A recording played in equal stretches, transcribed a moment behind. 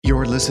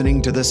You're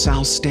listening to The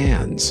South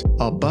Stands,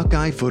 a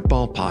Buckeye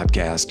football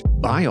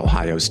podcast by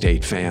Ohio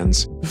State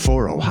fans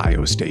for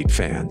Ohio State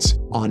fans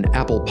on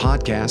Apple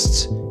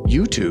Podcasts,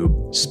 YouTube,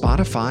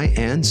 Spotify,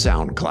 and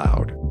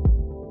SoundCloud.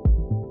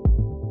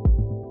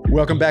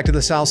 Welcome back to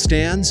The South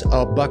Stands,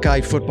 a Buckeye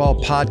football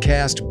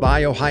podcast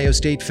by Ohio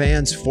State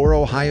fans for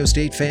Ohio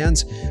State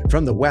fans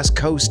from the West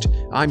Coast.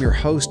 I'm your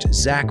host,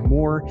 Zach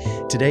Moore.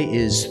 Today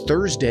is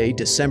Thursday,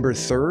 December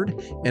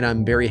 3rd, and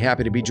I'm very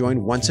happy to be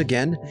joined once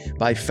again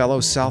by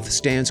fellow South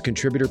Stands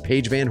contributor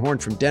Paige Van Horn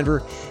from Denver.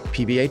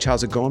 PVH,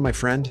 how's it going, my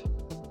friend?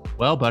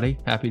 Well, buddy,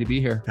 happy to be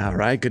here. All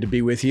right, good to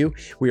be with you.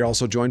 We are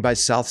also joined by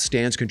South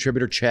Stands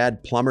contributor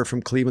Chad Plummer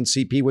from Cleveland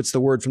CP. What's the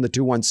word from the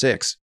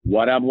 216?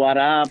 What up, what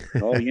up?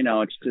 Oh,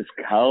 it's just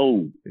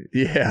cold.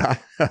 Yeah,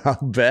 I'll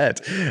bet.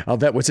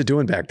 What's it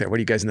doing back there? What are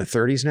you guys in the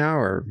 30s now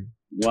or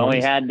 20s? Well,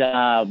 we had,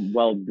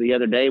 the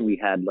other day we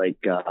had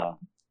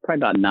probably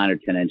about 9 or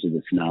 10 inches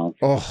of snow.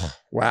 Oh,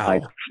 wow.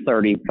 Like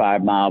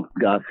 35-mile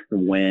gusts of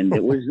wind.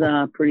 It was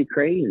pretty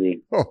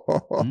crazy.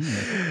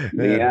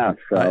 Yeah,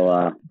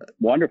 so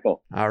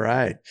wonderful. All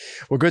right.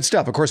 Well, good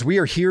stuff. Of course, we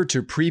are here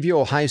to preview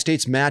Ohio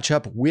State's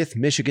matchup with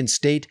Michigan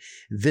State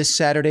this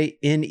Saturday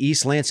in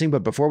East Lansing.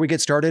 But before we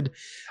get started,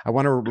 I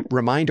want to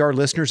remind our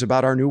listeners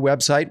about our new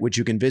website, which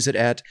you can visit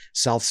at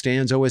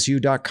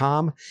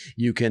southstandsosu.com.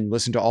 You can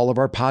listen to all of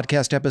our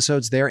podcast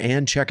episodes there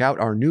and check out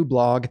our new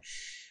blog.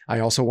 I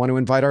also want to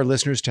invite our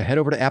listeners to head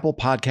over to Apple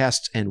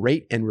Podcasts and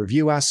rate and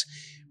review us.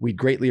 We'd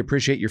greatly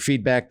appreciate your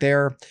feedback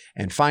there.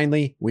 And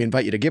finally, we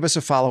invite you to give us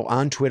a follow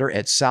on Twitter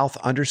at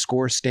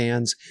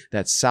South_stands.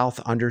 That's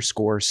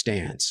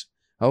South_stands.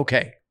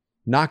 Okay.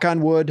 Knock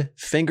on wood,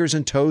 fingers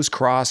and toes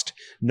crossed.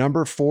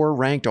 Number 4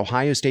 ranked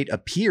Ohio State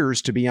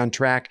appears to be on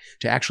track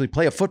to actually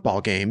play a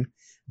football game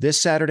this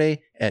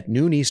Saturday at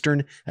noon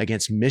Eastern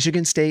against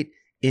Michigan State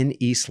in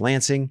East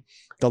Lansing.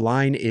 The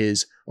line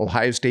is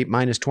Ohio State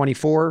minus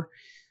 24.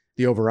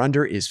 The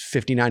over-under is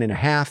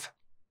 59.5.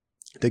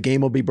 The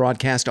game will be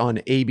broadcast on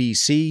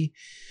ABC.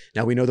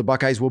 Now, we know the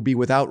Buckeyes will be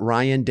without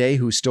Ryan Day,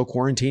 who's still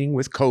quarantining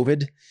with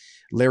COVID.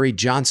 Larry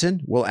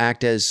Johnson will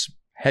act as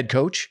head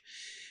coach.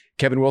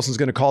 Kevin Wilson's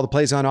going to call the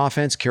plays on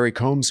offense. Kerry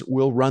Combs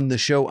will run the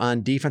show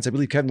on defense. I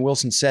believe Kevin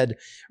Wilson said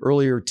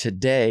earlier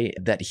today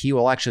that he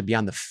will actually be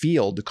on the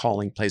field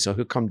calling plays, so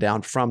he'll come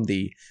down from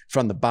the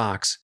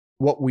box.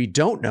 What we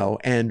don't know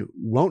and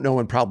won't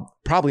know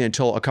probably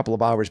until a couple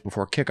of hours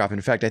before kickoff, in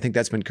fact, I think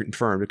that's been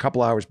confirmed, a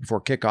couple hours before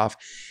kickoff,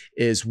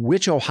 is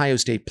which Ohio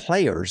State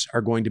players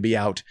are going to be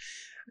out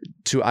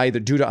due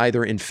to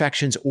either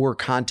infections or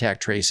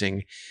contact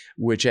tracing,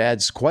 which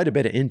adds quite a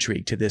bit of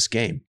intrigue to this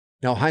game.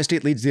 Now, Ohio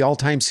State leads the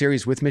all-time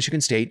series with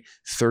Michigan State,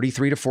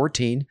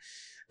 33-14.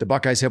 The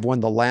Buckeyes have won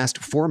the last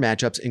 4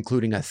 matchups,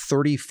 including a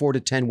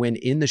 34-10 win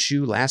in the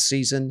shoe last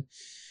season.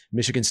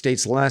 Michigan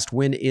State's last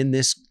win in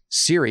this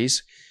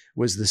series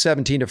was the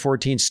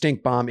 17-14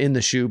 stink bomb in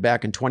the shoe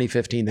back in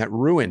 2015 that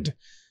ruined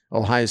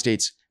Ohio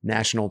State's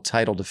national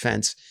title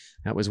defense.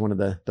 That was one of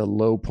the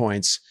low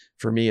points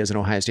for me as an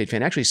Ohio State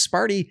fan. Actually,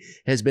 Sparty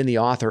has been the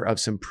author of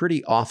some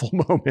pretty awful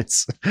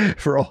moments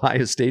for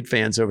Ohio State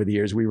fans over the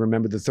years. We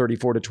remember the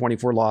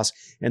 34-24 loss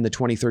in the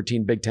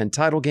 2013 Big Ten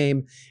title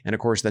game, and of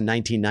course the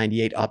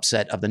 1998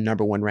 upset of the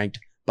number 1 ranked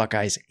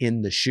Buckeyes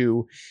in the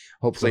shoe.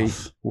 Hopefully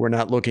we're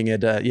not looking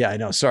at, I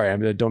know, sorry,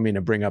 I don't mean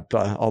to bring up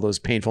all those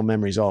painful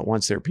memories all at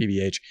once there,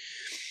 PVH.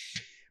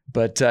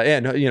 But,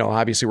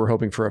 obviously we're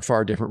hoping for a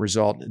far different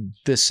result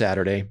this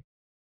Saturday.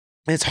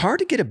 And it's hard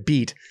to get a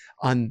beat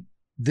on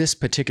this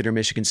particular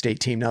Michigan State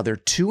team. Now they're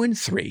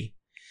 2-3.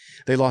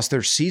 They lost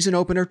their season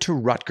opener to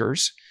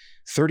Rutgers,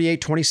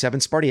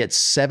 38-27. Sparty had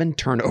 7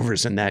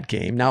 turnovers in that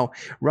game. Now,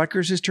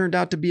 Rutgers has turned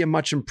out to be a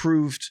much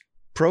improved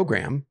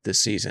program this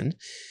season.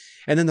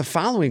 And then the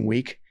following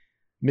week,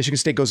 Michigan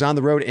State goes on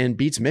the road and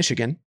beats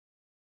Michigan.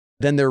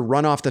 Then they're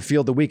run off the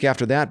field the week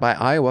after that by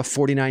Iowa,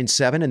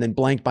 49-7, and then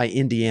blanked by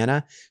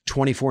Indiana,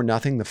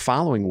 24-0 the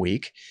following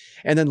week.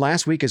 And then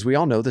last week, as we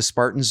all know, the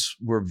Spartans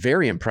were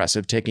very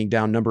impressive, taking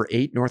down number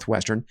 8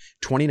 Northwestern,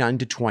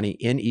 29-20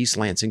 in East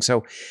Lansing.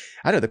 So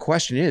I don't know, the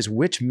question is,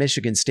 which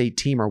Michigan State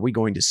team are we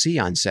going to see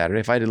on Saturday?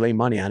 If I had to lay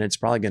money on it, it's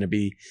probably going to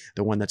be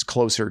the one that's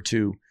closer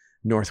to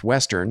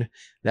Northwestern,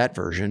 that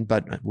version,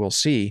 but we'll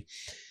see.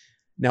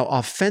 Now,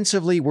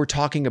 offensively, we're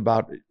talking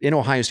about, in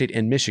Ohio State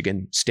and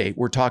Michigan State,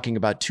 we're talking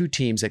about 2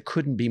 teams that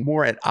couldn't be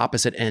more at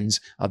opposite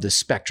ends of the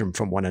spectrum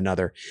from one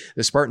another.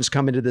 The Spartans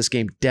come into this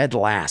game dead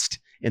last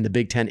in the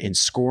Big Ten in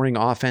scoring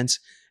offense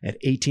at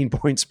 18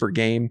 points per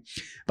game.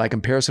 By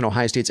comparison,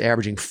 Ohio State's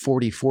averaging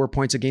 44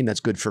 points a game. That's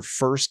good for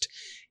first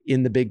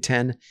in the Big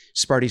Ten.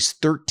 Sparty's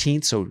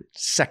 13th, so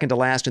second to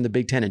last in the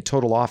Big Ten in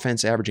total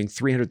offense, averaging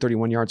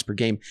 331 yards per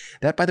game.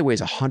 That, by the way,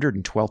 is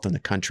 112th in the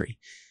country.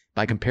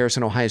 By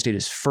comparison, Ohio State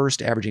is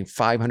first, averaging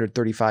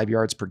 535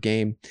 yards per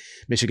game.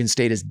 Michigan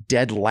State is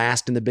dead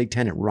last in the Big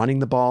Ten at running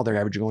the ball. They're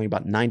averaging only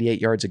about 98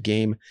 yards a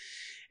game.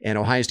 And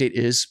Ohio State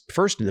is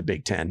first in the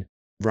Big Ten,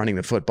 running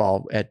the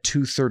football at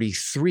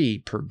 233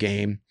 per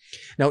game.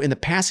 Now, in the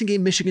passing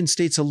game, Michigan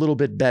State's a little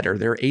bit better.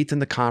 They're 8th in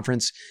the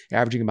conference,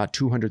 averaging about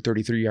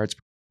 233 yards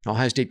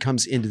Ohio State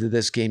comes into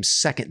this game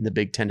second in the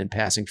Big Ten in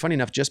passing. Funny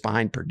enough, just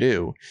behind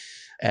Purdue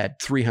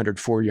at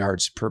 304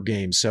 yards per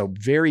game. So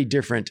very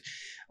different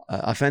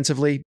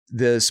offensively.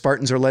 The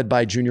Spartans are led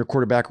by junior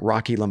quarterback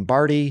Rocky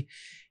Lombardi.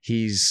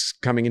 He's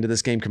coming into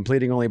this game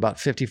completing only about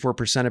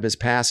 54% of his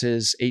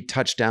passes, 8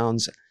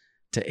 touchdowns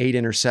to 8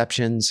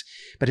 interceptions.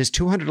 But his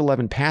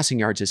 211 passing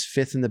yards is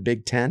 5th in the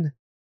Big Ten.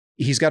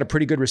 He's got a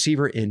pretty good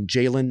receiver in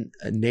Jalen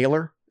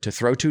Naylor to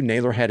throw to.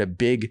 Naylor had a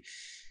big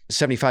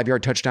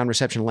 75-yard touchdown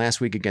reception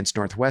last week against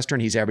Northwestern.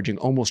 He's averaging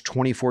almost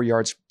 24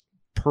 yards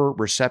per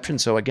reception.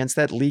 So against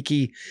that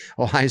leaky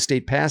Ohio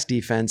State pass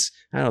defense,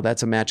 I don't know,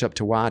 that's a matchup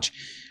to watch.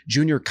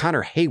 Junior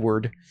Connor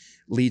Hayward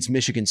leads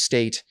Michigan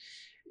State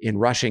in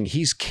rushing.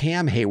 He's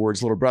Cam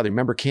Hayward's little brother.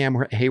 Remember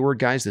Cam Hayward,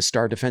 guys, the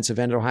star defensive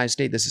end at Ohio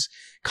State?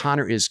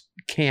 Connor is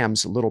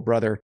Cam's little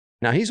brother.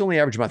 Now, he's only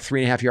averaged about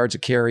 3.5 yards a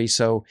carry.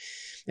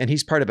 And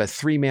he's part of a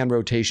 3-man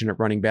rotation at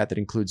running back that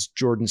includes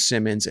Jordan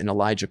Simmons and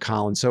Elijah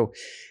Collins. So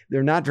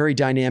they're not very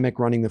dynamic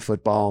running the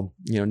football.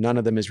 None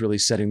of them is really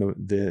setting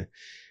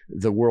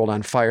the world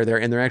on fire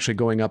there. And they're actually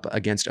going up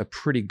against a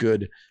pretty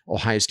good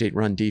Ohio State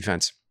run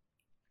defense.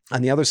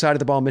 On the other side of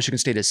the ball, Michigan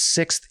State is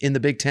 6th in the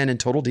Big Ten in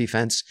total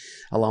defense,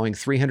 allowing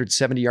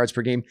 370 yards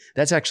per game.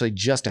 That's actually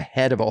just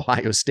ahead of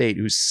Ohio State,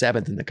 who's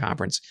 7th in the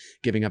conference,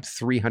 giving up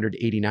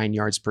 389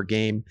 yards per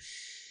game.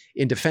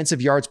 In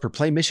defensive yards per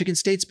play, Michigan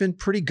State's been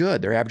pretty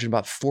good. They're averaging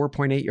about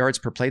 4.8 yards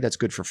per play. That's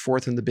good for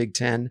 4th in the Big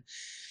Ten.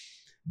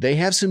 They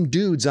have some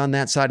dudes on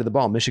that side of the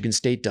ball. Michigan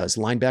State does.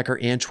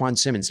 Linebacker Antoine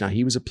Simmons. Now,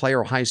 he was a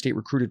player Ohio State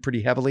recruited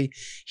pretty heavily.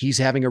 He's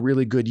having a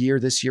really good year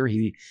this year.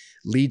 He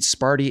leads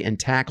Sparty in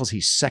tackles.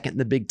 He's 2nd in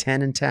the Big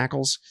Ten in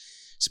tackles.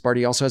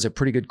 Sparty also has a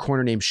pretty good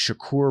corner named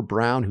Shakur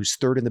Brown, who's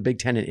 3rd in the Big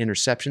Ten in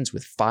interceptions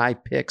with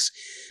 5 picks.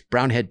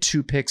 Brown had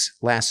 2 picks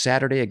last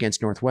Saturday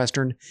against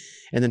Northwestern.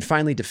 And then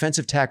finally,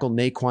 defensive tackle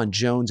Naquan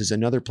Jones is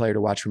another player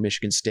to watch for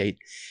Michigan State.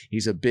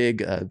 He's a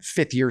big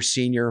 5th-year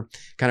senior,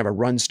 kind of a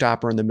run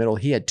stopper in the middle.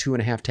 He had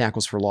 2.5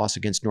 tackles for loss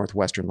against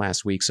Northwestern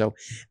last week. So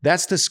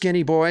that's the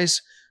Skinny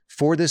Boys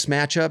for this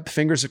matchup.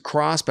 Fingers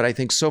crossed, but I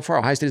think so far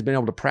Ohio State has been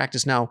able to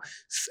practice now,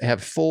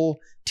 have full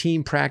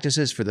team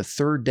practices for the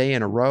 3rd day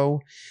in a row.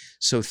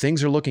 So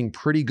things are looking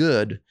pretty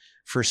good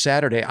for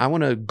Saturday. I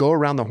want to go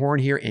around the horn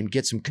here and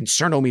get some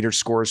Concernometer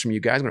scores from you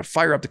guys. I'm going to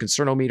fire up the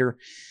Concernometer.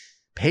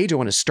 Paige, I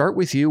want to start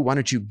with you. Why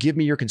don't you give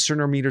me your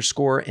Concernometer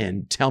score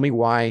and tell me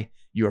why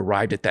you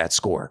arrived at that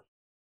score?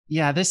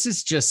 Yeah, this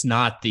is just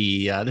not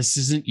this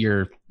isn't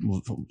your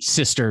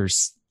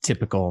sister's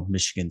typical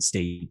Michigan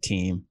State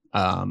team.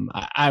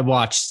 I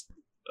watched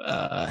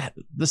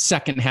the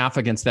second half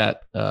against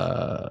that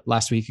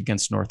last week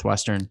against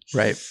Northwestern.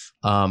 Right.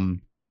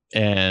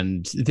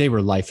 And they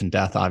were life and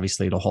death,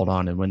 obviously, to hold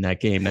on and win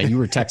that game. Now, you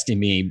were texting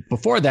me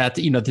before that,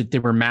 that they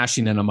were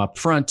mashing them up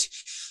front.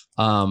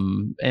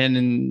 And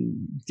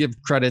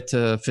give credit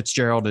to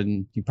Fitzgerald,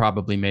 and he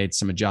probably made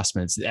some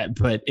adjustments.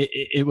 But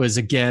it was,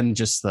 again,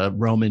 just the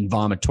Roman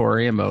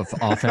vomitorium of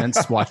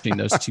offense watching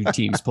those two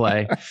teams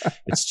play.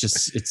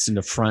 It's an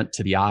affront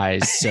to the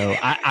eyes. So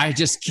I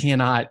just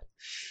cannot.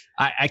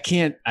 I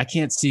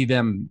can't see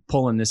them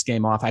pulling this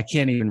game off. I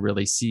can't even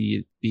really see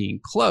it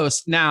being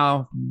close.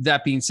 Now,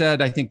 that being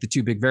said, I think the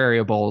 2 big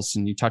variables,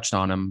 and you touched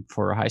on them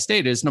for Ohio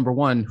State, is number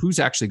one, who's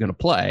actually going to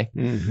play?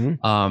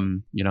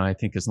 Mm-hmm. I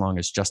think as long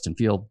as Justin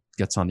Field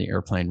gets on the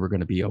airplane, we're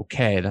going to be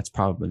okay. That's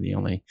probably the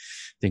only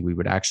thing we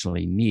would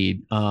actually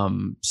need.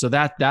 So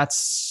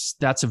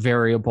that's a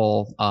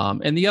variable.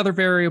 And the other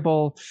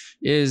variable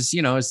is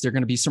there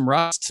going to be some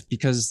rust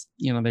because,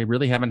 they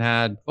really haven't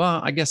had,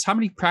 well, I guess how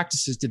many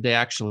practices did they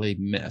actually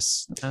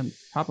miss? And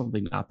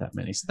probably not that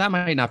many. So that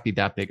might not be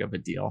that big of a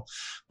deal,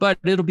 but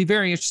it'll be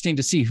very interesting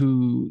to see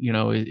who,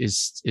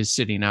 is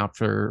sitting out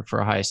for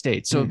Ohio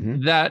State. So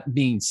that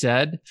being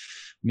said,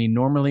 I mean,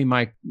 normally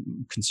my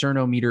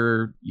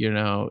Concernometer,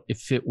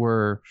 if it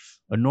were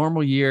a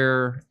normal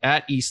year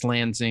at East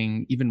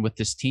Lansing, even with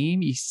this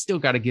team, you still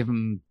got to give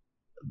them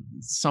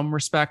some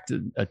respect,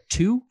 a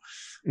 2.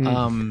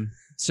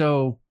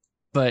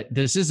 But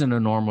this isn't a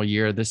normal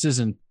year. This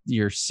isn't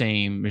your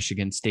same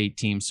Michigan State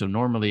team. So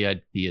normally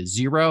I'd be a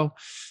 0.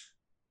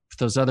 With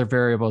those other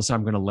variables,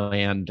 I'm going to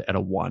land at a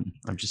 1.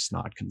 I'm just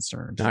not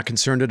concerned. Not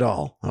concerned at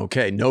all.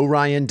 Okay. No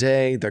Ryan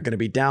Day. They're going to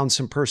be down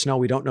some personnel.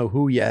 We don't know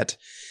who yet.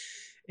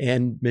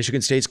 And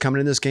Michigan State's coming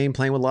in this game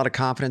playing with a lot of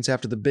confidence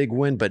after the big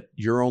win, but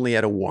you're only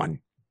at a 1.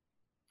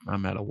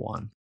 I'm at a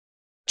 1.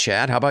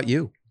 Chad, how about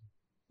you?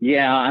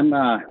 Yeah, I'm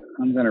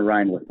going to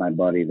ride with my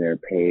buddy there,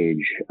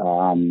 Paige.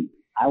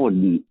 I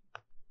wouldn't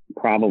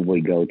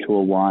probably go to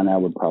a 1. I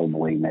would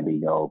probably maybe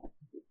go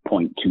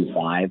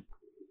 0.25.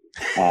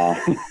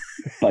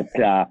 But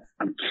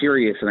I'm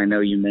curious, and I know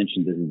you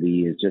mentioned this,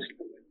 V, is just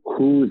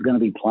who's going to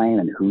be playing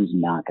and who's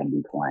not going to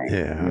be playing.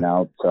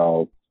 Yeah.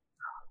 So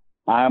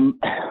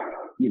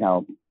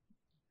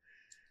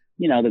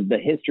the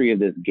history of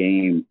this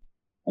game,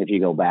 if you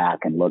go back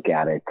and look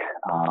at it,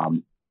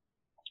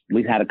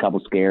 we've had a couple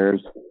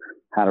scares,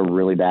 had a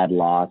really bad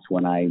loss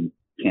when I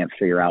can't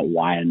figure out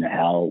why in the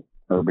hell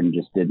Urban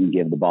just didn't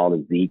give the ball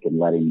to Zeke and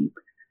let him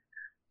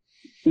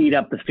eat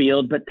up the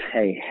field. But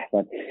hey,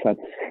 that's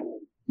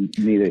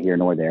neither here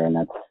nor there, and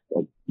that's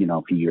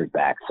a few years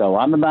back. So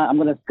I'm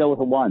going to go with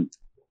a 1.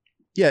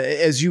 Yeah,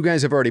 as you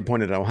guys have already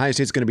pointed out, Ohio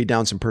State's going to be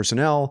down some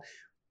personnel.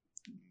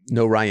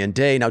 No Ryan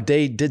Day. Now,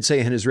 Day did say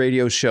in his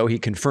radio show, he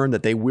confirmed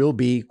that they will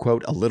be,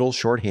 quote, a little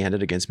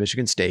shorthanded against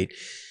Michigan State.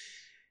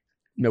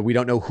 No, we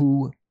don't know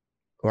who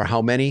or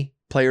how many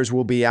players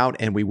will be out,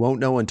 and we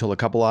won't know until a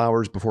couple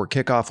hours before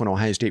kickoff when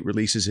Ohio State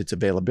releases its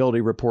availability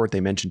report.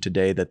 They mentioned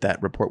today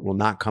that report will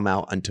not come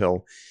out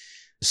until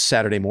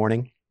Saturday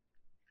morning.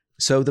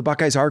 So the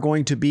Buckeyes are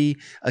going to be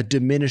a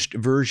diminished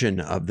version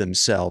of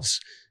themselves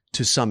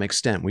to some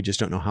extent. We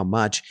just don't know how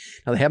much.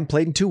 Now, they haven't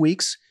played in 2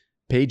 weeks.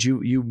 Paige,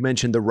 you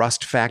mentioned the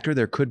rust factor.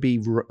 There could be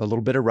a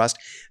little bit of rust.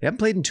 They haven't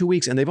played in 2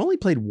 weeks, and they've only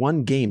played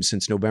 1 game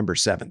since November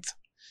 7th.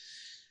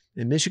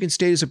 And Michigan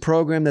State is a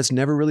program that's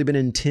never really been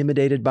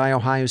intimidated by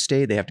Ohio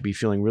State. They have to be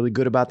feeling really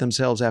good about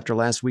themselves after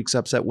last week's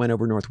upset win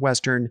over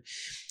Northwestern.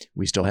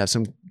 We still have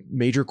some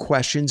major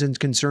questions and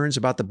concerns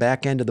about the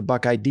back end of the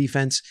Buckeye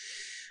defense,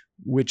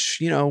 which,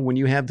 when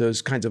you have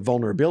those kinds of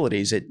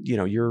vulnerabilities,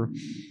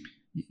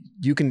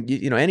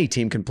 any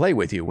team can play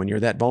with you when you're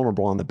that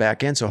vulnerable on the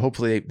back end. So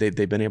hopefully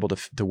they've been able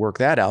to work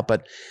that out.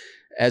 But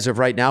as of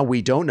right now,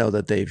 we don't know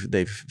that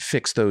they've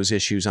fixed those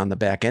issues on the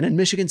back end. And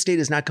Michigan State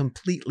is not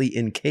completely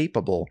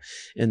incapable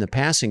in the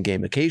passing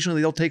game.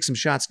 Occasionally they'll take some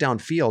shots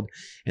downfield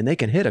and they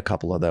can hit a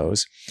couple of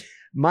those.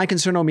 My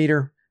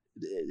concernometer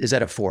is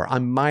at a 4.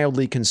 I'm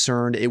mildly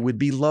concerned. It would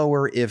be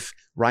lower if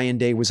Ryan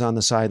Day was on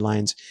the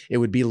sidelines. It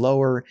would be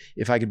lower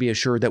if I could be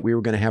assured that we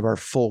were going to have our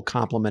full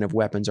complement of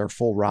weapons, our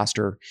full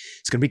roster.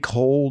 It's going to be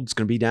cold. It's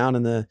going to be down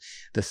in the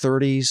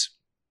 30s.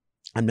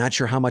 I'm not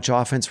sure how much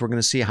offense we're going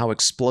to see, how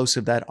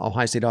explosive that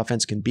Ohio State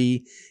offense can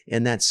be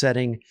in that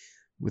setting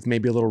with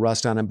maybe a little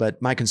rust on them.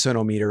 But my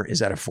concernometer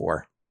is at a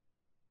 4.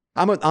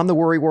 I'm the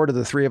worry ward of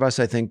the three of us.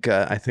 I think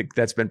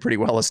that's been pretty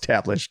well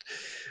established.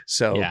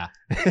 So yeah.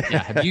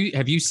 Have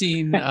you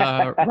seen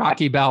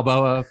Rocky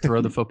Balboa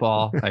throw the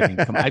football? I mean,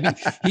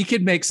 he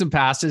could make some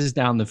passes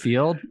down the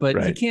field,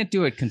 but He can't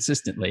do it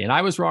consistently. And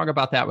I was wrong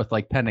about that with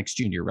like Penix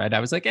Jr. Right? I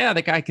was like,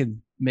 the guy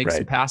could make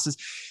some passes.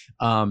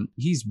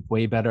 He's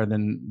way better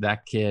than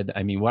that kid.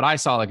 I mean, what I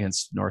saw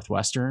against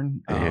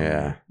Northwestern,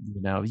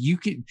 you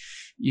could,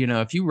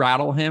 if you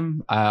rattle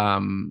him,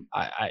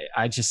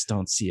 I just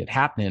don't see it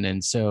happening.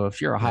 And so if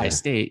you're Ohio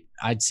State,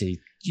 I'd say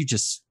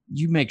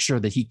you make sure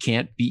that he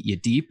can't beat you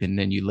deep, and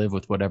then you live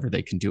with whatever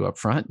they can do up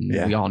front.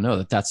 And we all know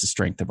that that's the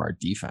strength of our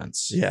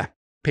defense. Yeah.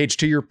 Paige,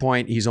 to your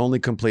point, he's only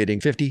completing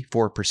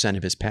 54%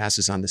 of his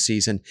passes on the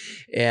season.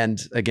 And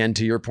again,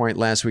 to your point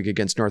last week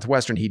against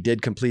Northwestern, he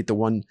did complete the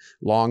one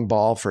long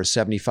ball for a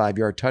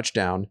 75-yard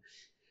touchdown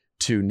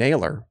to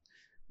Naylor.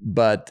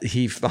 But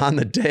on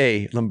the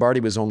day, Lombardi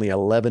was only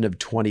 11 of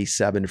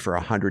 27 for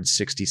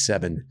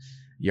 167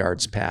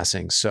 yards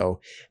passing. So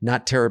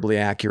not terribly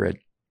accurate.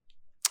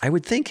 I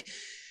would think,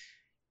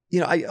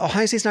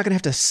 Ohio State's not going to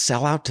have to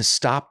sell out to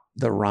stop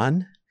the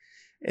run.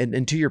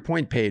 And to your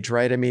point, Paige,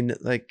 right? I mean,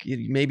 like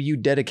maybe you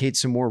dedicate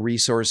some more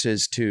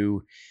resources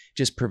to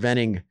just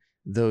preventing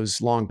those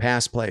long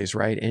pass plays,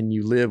 right? And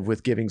you live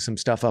with giving some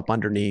stuff up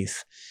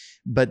underneath.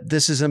 But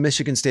this is a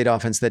Michigan State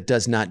offense that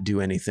does not do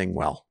anything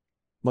well.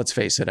 Let's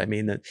face it. I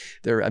mean,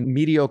 they're a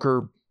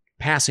mediocre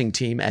passing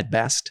team at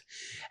best.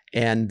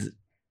 And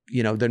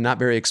they're not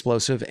very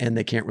explosive and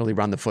they can't really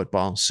run the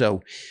football.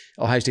 So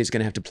Ohio State's going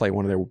to have to play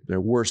one of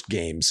their worst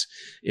games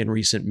in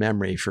recent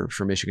memory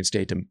for Michigan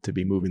State to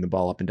be moving the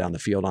ball up and down the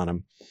field on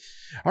them.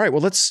 All right,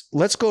 well,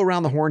 let's go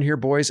around the horn here,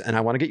 boys, and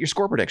I want to get your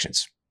score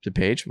predictions. So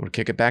Paige, I'm going to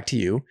kick it back to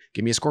you.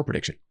 Give me a score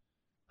prediction.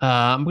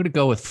 I'm going to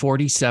go with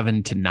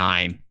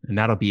 47-9, and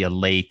that'll be a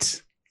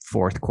late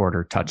fourth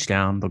quarter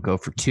touchdown. They'll go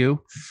for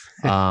 2.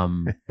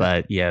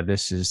 But yeah,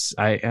 this is,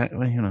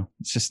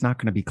 it's just not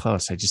going to be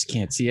close. I just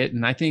can't see it.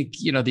 And I think,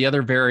 the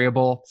other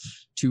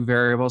two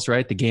variables,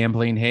 right? The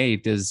gambling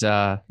hate is,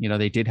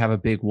 they did have a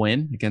big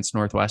win against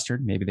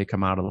Northwestern. Maybe they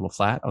come out a little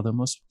flat, although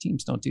most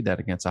teams don't do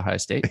that against Ohio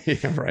State.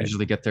 Yeah, right.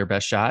 Usually get their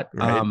best shot.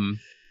 Right.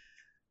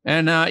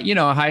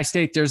 Ohio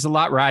State, there's a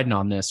lot riding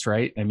on this,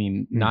 right? I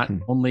mean, not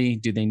only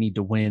do they need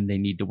to win, they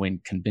need to win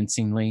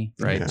convincingly,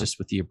 right? Yeah. Just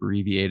with the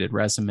abbreviated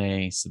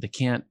resume. So they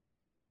can't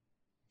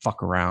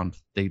fuck around.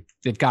 They've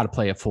got to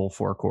play a full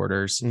 4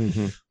 quarters.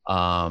 And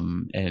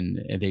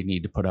they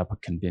need to put up a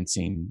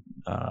convincing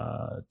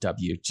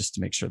W just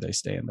to make sure they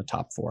stay in the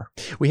top 4.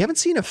 We haven't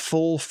seen a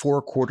full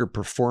 4-quarter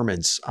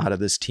performance out of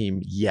this team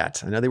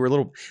yet. I know they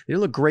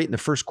looked great in the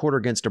first quarter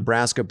against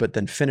Nebraska, but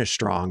then finished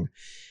strong.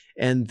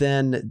 And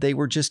then they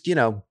were just,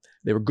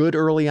 they were good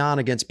early on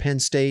against Penn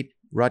State,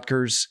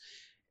 Rutgers,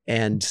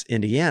 and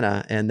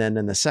Indiana. And then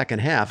in the second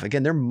half,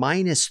 again, they're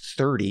minus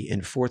 30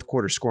 in fourth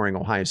quarter scoring.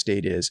 Ohio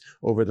State is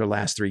over their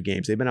last 3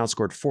 games. They've been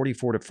outscored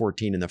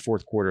 44-14 in the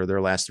fourth quarter of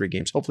their last 3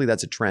 games. Hopefully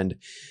that's a trend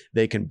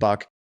they can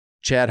buck.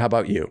 Chad, how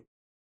about you?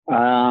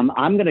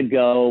 I'm going to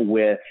go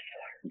with,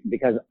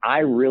 because I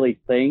really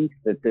think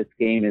that this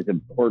game is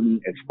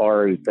important as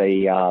far as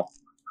a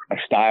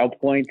style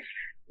point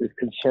is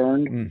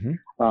concerned.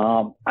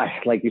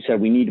 Like you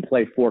said, we need to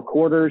play 4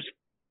 quarters.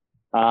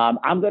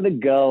 I'm going to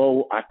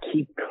go, I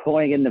keep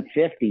going in the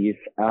 50s,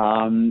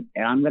 and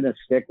I'm going to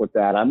stick with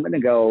that. I'm going to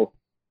go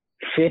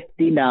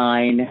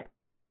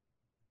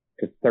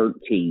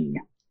 59-13.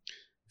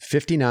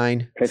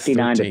 59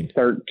 to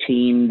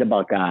 13, the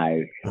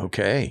Buckeyes.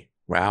 Okay.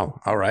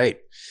 Wow. All right.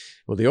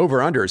 Well, the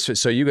over-under,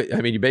 so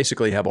you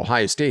basically have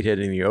Ohio State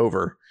hitting the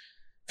over.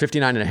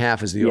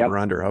 59.5 is the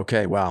over-under.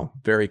 Okay. Wow.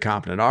 Very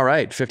confident. All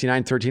right.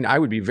 59-13. I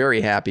would be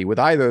very happy with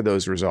either of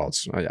those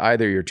results,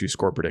 either of your two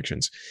score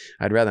predictions.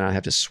 I'd rather not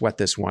have to sweat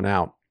this one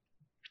out.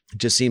 It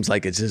just seems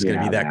like it's just going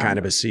to be that kind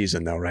of a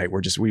season though, right?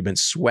 We've been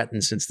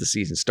sweating since the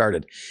season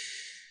started.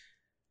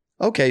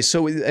 Okay,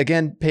 so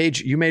again,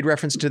 Paige, you made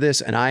reference to this,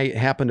 and I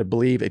happen to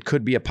believe it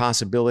could be a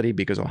possibility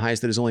because Ohio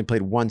State has only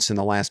played once in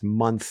the last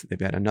month.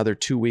 They've had another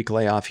 2-week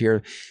layoff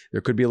here.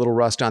 There could be a little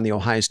rust on the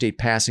Ohio State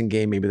passing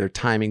game. Maybe their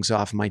timing's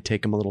off. It might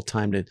take them a little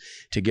time to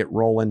get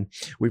rolling.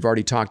 We've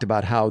already talked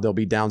about how they'll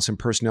be down some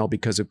personnel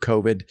because of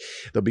COVID.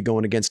 They'll be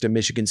going against a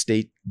Michigan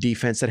State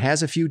defense that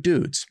has a few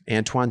dudes.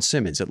 Antoine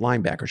Simmons at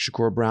linebacker,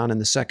 Shakur Brown in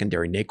the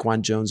secondary,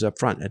 Naquan Jones up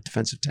front at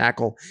defensive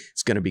tackle.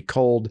 It's going to be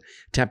cold.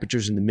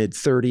 Temperatures in the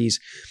mid-30s.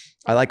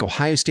 I like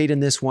Ohio State in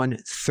this one,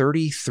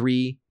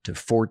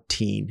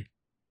 33-14.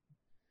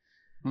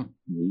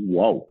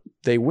 Whoa.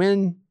 They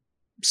win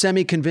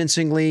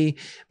semi-convincingly,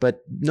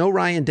 but no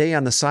Ryan Day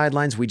on the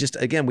sidelines. We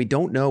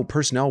don't know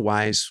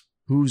personnel-wise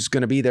who's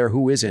going to be there,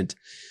 who isn't.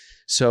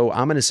 So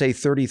I'm going to say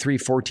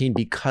 33-14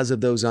 because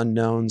of those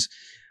unknowns.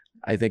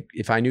 I think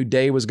if I knew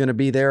Day was going to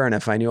be there and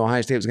if I knew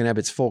Ohio State was going to have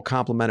its full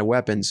complement of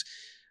weapons,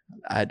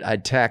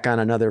 I'd tack on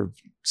another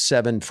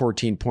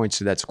 14 points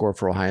to that score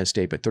for Ohio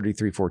State, but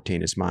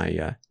 33-14 is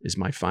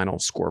my final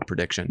score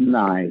prediction.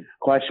 Nice.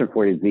 Question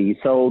for you, Z.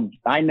 So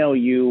I know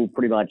you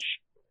pretty much,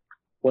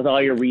 with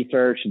all your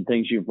research and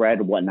things you've read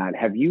and whatnot,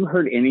 have you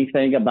heard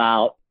anything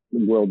about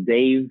will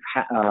Dave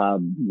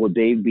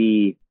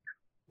be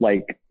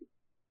like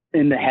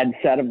in the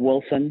headset of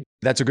Wilson?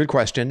 That's a good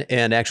question.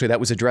 And actually, that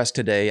was addressed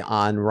today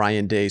on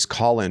Ryan Day's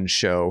call-in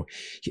show.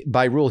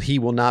 By rule, he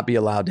will not be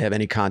allowed to have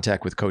any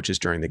contact with coaches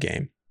during the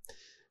game.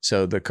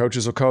 So the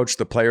coaches will coach,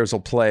 the players will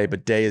play,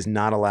 but Day is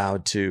not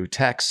allowed to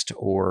text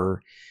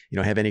or,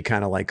 have any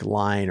kind of like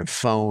line of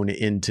phone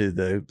into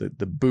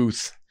the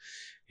booth.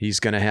 He's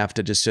going to have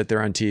to just sit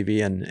there on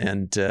TV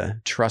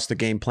and trust the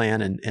game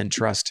plan and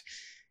trust,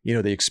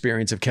 the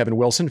experience of Kevin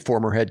Wilson,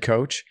 former head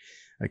coach,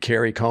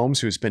 Kerry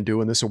Combs, who's been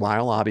doing this a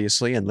while,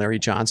 obviously, and Larry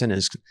Johnson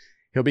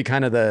he'll be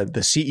kind of the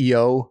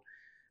CEO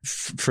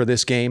for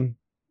this game.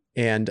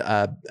 And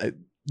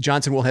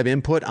Johnson will have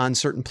input on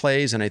certain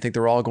plays, and I think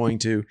they're all going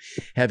to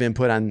have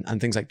input on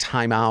things like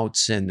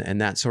timeouts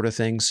and that sort of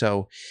thing.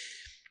 So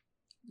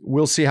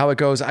we'll see how it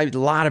goes. I have a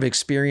lot of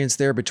experience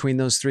there between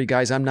those three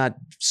guys. I'm not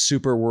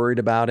super worried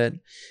about it.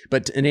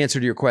 But in answer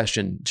to your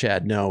question,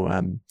 Chad,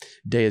 no,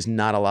 Day is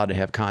not allowed to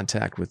have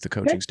contact with the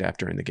coaching staff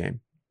during the game.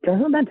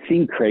 Doesn't that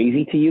seem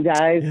crazy to you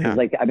guys? Yeah.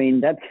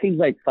 That seems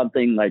like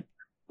something like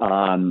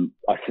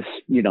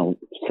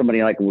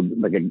somebody like a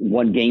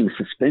 1-game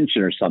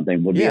suspension or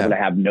something would be able to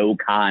have no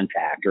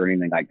contact or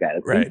anything like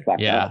that. Right.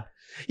 Yeah.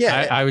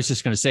 Yeah. I was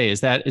just going to say,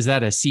 is that a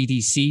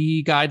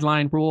CDC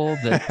guideline rule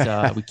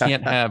that we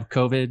can't have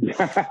COVID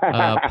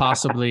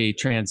possibly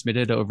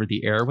transmitted over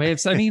the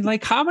airwaves? I mean,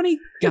 like, how many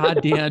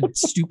goddamn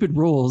stupid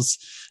rules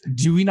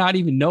do we not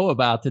even know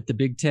about that the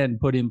Big Ten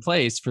put in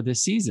place for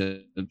this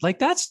season? Like,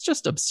 that's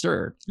just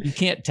absurd. You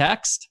can't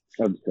text.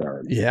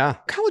 Absurd. Yeah.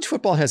 College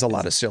football has a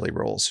lot of silly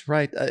rules,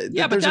 right?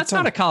 Yeah, but that's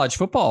not a college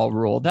football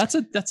rule. That's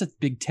a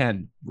Big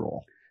Ten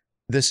rule.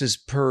 This is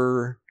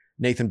per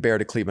Nathan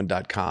Baird at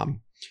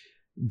Cleveland.com.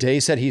 Day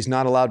said he's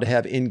not allowed to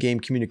have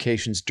in-game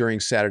communications during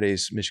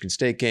Saturday's Michigan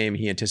State game.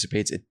 He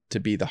anticipates it to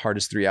be the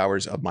hardest 3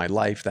 hours of my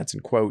life. That's in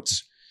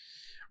quotes.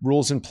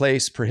 Rules in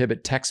place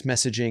prohibit text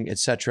messaging,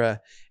 etc.,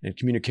 and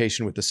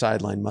communication with the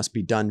sideline must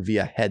be done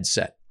via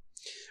headset.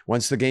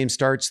 Once the game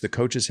starts, the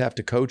coaches have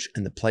to coach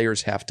and the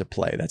players have to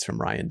play. That's from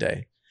Ryan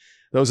Day.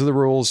 Those are the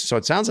rules. So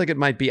it sounds like it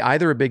might be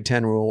either a Big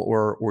Ten rule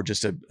or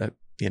just an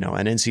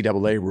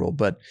NCAA rule.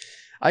 But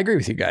I agree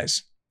with you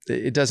guys.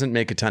 It doesn't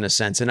make a ton of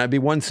sense. And it'd be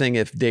one thing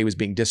if Day was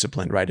being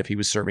disciplined, right? If he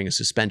was serving a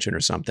suspension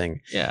or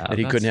something, that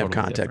he couldn't have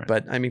contact. Different.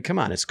 But I mean, come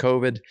on, it's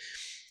COVID.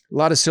 A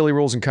lot of silly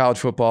rules in college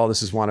football.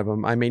 This is one of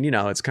them. I mean,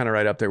 it's kind of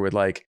right up there with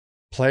like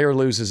player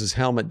loses his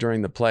helmet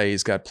during the play.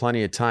 He's got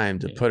plenty of time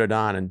to put it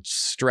on and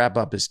strap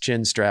up his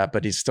chin strap,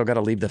 but he's still got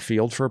to leave the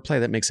field for a play.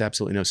 That makes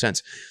absolutely no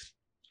sense.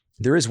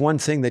 There is one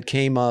thing that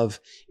came of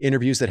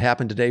interviews that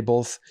happened today.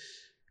 Both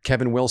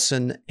Kevin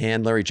Wilson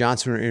and Larry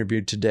Johnson were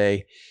interviewed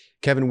today.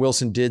 Kevin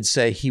Wilson did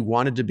say he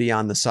wanted to be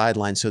on the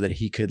sideline so that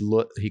he could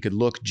look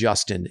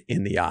Justin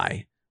in the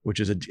eye, which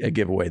is a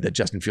giveaway that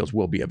Justin Fields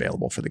will be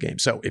available for the game.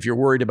 So if you're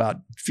worried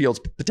about Fields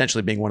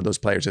potentially being one of those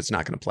players that's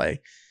not going to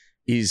play,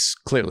 he's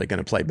clearly going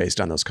to play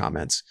based on those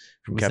comments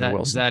from Kevin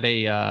Wilson. Is that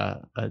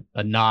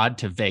a nod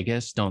to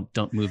Vegas?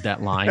 Don't move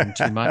that line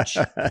too much.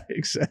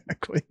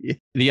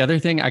 Exactly. The other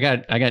thing, I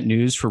got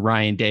news for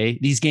Ryan Day.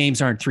 These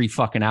games aren't 3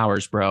 fucking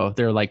hours, bro.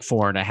 They're like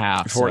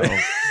 4.5. So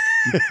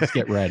Just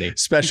get ready.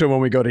 Especially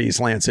when we go to East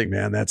Lansing,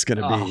 man. That's going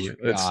to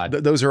be,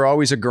 those are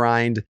always a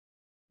grind.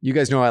 You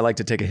guys know I like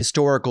to take a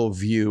historical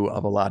view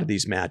of a lot of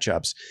these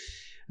matchups.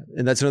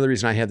 And that's another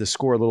reason I had the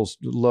score a little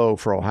low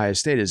for Ohio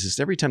State is just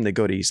every time they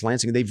go to East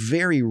Lansing, they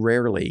very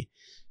rarely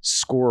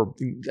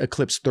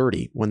eclipse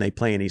 30 when they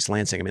play in East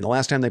Lansing. I mean, the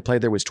last time they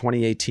played there was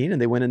 2018,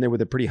 and they went in there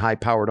with a pretty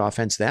high-powered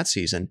offense that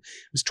season. It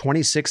was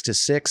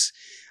 26-6.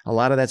 A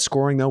lot of that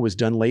scoring, though, was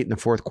done late in the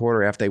fourth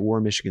quarter after they wore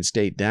Michigan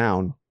State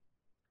down.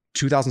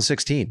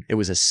 2016, it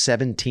was a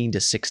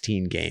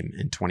 17-16 game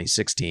in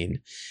 2016.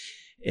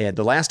 And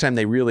the last time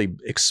they really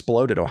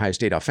exploded Ohio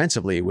State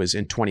offensively was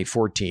in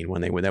 2014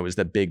 when that was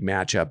the big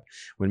matchup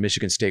when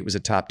Michigan State was a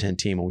top 10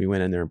 team and we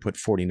went in there and put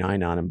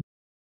 49 on them.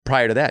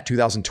 Prior to that,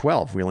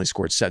 2012, we only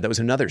scored 7. That was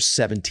another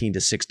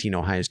 17-16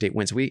 Ohio State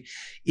wins.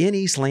 In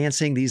East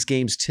Lansing, these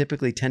games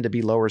typically tend to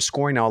be lower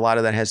scoring. Now, a lot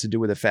of that has to do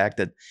with the fact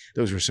that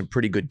those were some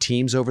pretty good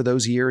teams over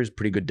those years,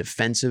 pretty good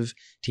defensive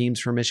teams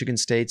for Michigan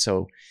State.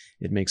 So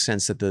it makes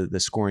sense that the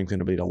scoring is going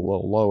to be a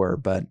little lower.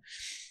 But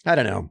I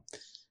don't know.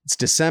 It's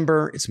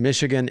December. It's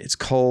Michigan. It's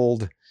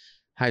cold.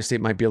 Ohio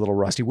State might be a little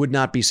rusty. Would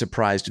not be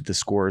surprised if the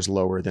score is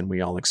lower than we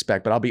all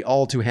expect, but I'll be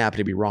all too happy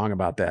to be wrong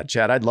about that.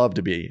 Chad, I'd love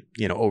to be,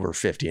 over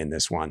 50 in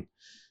this one.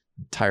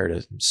 I'm tired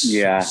of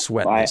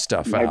sweating this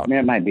stuff out.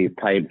 It might be a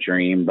pipe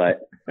dream, but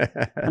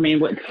I mean,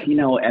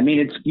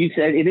 you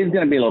said it is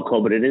going to be a little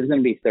cold, but it is going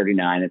to be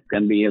 39. It's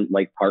going to be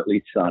like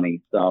partly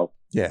sunny. So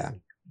yeah,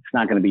 it's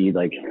not going to be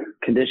like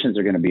conditions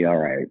are going to be all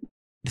right.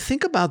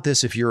 Think about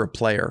this. If you're a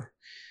player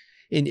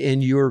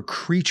and you're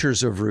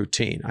creatures of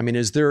routine, I mean,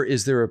 is there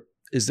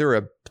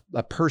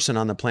a person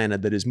on the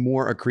planet that is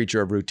more a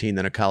creature of routine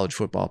than a college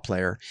football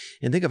player?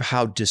 And think of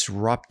how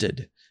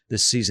disrupted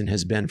this season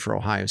has been for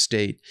Ohio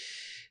State.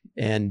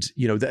 And,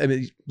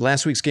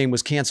 last week's game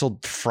was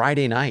canceled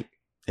Friday night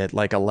at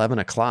like 11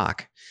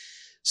 o'clock.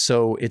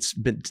 So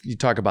you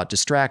talk about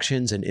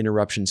distractions and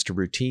interruptions to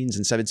routines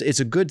and stuff. It's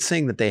a good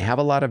thing that they have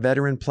a lot of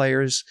veteran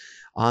players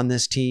on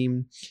this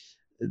team.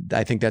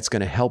 I think that's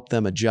going to help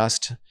them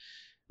adjust.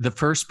 The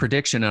first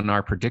prediction on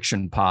our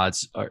prediction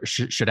pods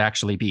should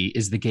actually be,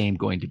 is the game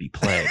going to be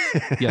played?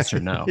 Yes or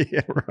no?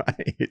 Yeah,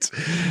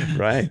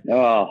 right.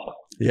 Oh.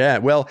 Yeah,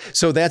 well,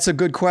 so that's a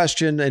good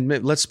question.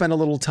 And let's spend a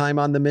little time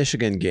on the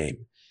Michigan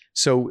game.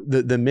 So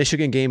the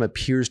Michigan game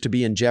appears to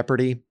be in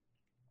jeopardy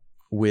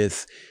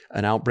with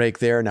an outbreak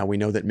there. Now, we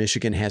know that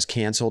Michigan has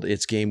canceled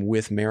its game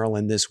with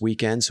Maryland this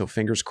weekend. So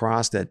fingers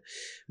crossed that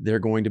they're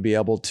going to be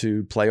able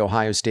to play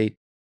Ohio State.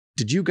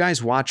 Did you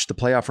guys watch the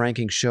playoff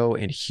rankings show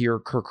and hear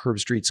Kirk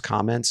Herbstreit's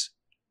comments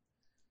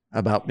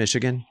about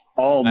Michigan?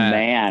 Oh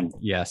man.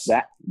 Yes.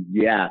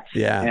 Yeah.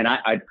 And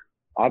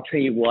I'll tell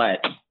you what,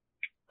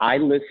 I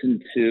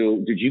listened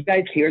to, did you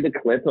guys hear the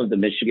clip of the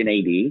Michigan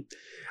AD?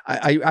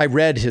 I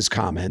read his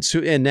comments,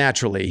 and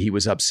naturally he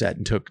was upset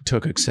and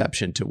took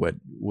exception to what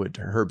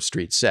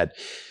Herbstreit said.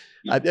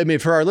 I mean,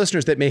 for our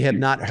listeners that may have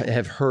not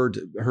have heard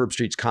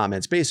Herbstreit's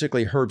comments,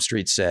 basically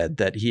Herbstreit said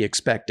that he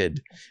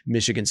expected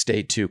Michigan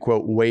State to,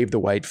 quote, wave the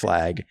white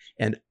flag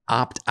and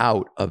opt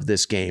out of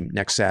this game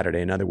next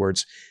Saturday. In other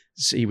words,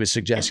 he was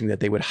suggesting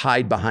that they would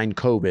hide behind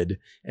COVID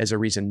as a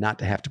reason not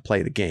to have to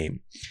play the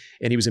game.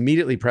 And he was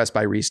immediately pressed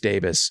by Reese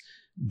Davis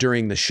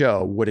during the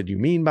show. What did you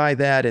mean by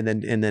that? And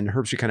then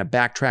Herbstreit kind of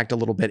backtracked a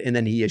little bit, and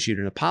then he issued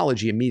an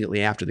apology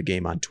immediately after the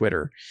game on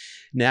Twitter.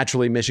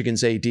 Naturally,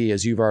 Michigan's AD,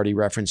 as you've already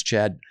referenced,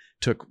 Chad,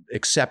 took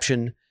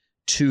exception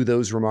to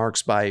those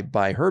remarks by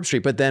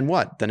Herbstreit. But then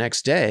what? The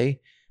next day,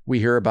 we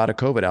hear about a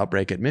COVID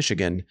outbreak at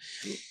Michigan.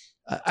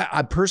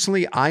 I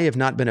personally have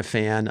not been a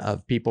fan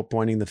of people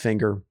pointing the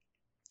finger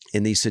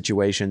in these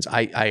situations.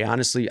 I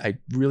honestly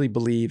really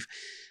believe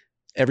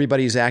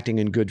everybody's acting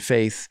in good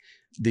faith.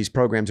 These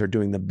programs are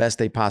doing the best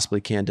they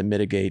possibly can to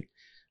mitigate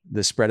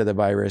the spread of the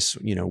virus,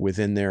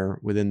 within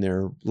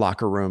their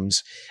locker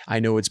rooms.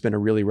 I know it's been a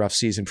really rough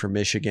season for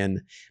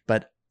Michigan,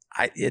 but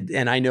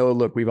I know,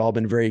 look, we've all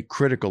been very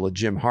critical of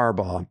Jim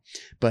Harbaugh,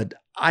 but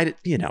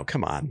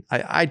come on.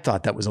 I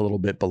thought that was a little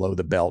bit below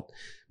the belt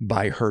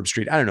by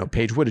Herbstreit. I don't know,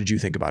 Paige, what did you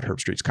think about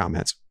Herbstreit's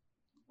comments?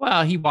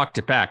 Well, he walked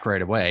it back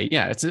right away.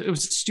 Yeah, it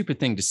was a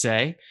stupid thing to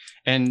say.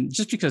 And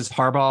just because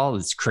Harbaugh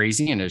is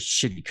crazy and a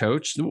shitty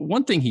coach,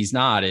 one thing he's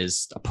not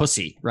is a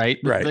pussy, right?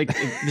 Right. Like,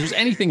 if there's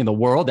anything in the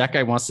world that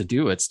guy wants to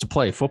do, it's to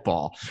play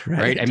football,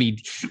 right? I mean,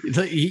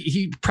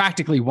 he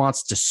practically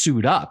wants to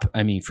suit up.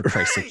 I mean, for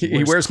Christ's sake,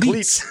 he wears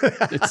cleats.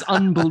 It's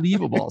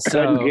unbelievable.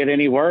 Couldn't get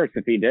any worse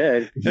if he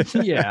did.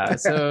 Yeah.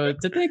 So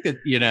to think that,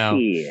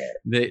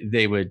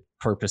 they would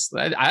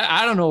purposely,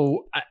 I don't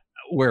know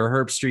where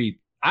Herbstreit,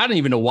 I don't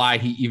even know why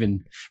he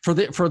even, for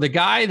the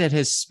guy that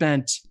has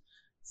spent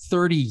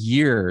 30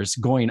 years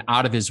going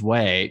out of his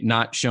way,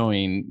 not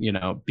showing,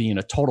 being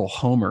a total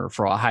homer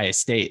for Ohio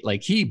State.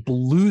 Like, he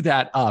blew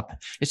that up.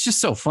 It's just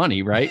so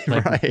funny, right?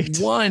 Like, right.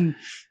 1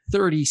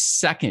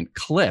 30-second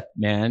clip,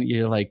 man.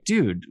 You're like,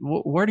 dude,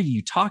 what are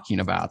you talking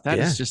about? That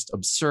is just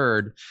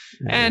absurd.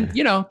 And,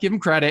 give him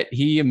credit.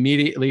 He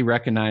immediately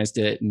recognized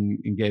it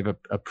and gave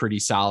a pretty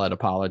solid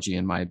apology,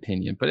 in my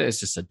opinion. But it's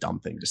just a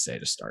dumb thing to say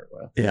to start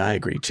with. Yeah, I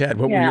agree. Chad,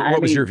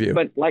 what was your view?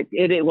 But like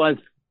it was,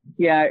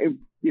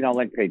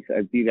 like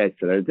you guys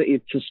said,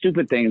 it's a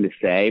stupid thing to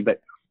say.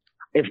 But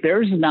if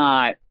there's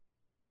not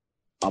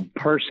a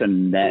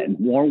person that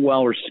more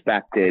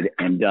well-respected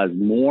and does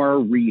more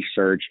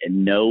research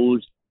and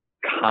knows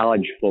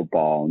college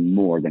football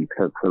more than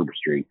Kirk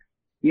Herbstreit.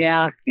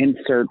 Yeah,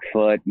 insert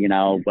foot,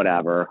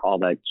 whatever, all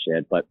that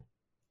shit. But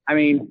I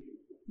mean,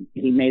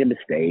 he made a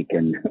mistake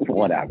and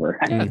whatever.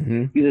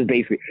 Mm-hmm. He was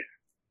basically.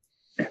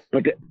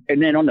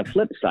 And then on the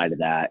flip side of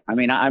that, I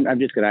mean, I'm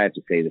just gonna have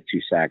to say this 2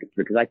 seconds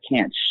because I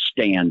can't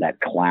stand that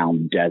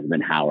clown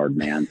Desmond Howard,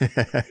 man.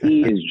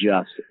 He is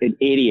just an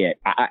idiot.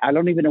 I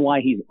don't even know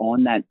why he's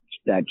on that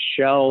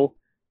show.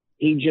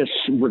 He just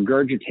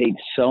regurgitates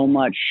so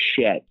much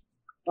shit.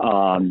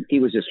 He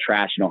was just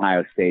trashing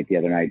Ohio State the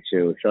other night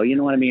too. So you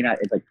know what I mean?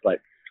 But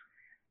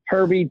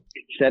Herbie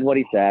said what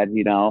he said.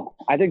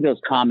 I think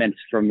those comments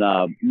from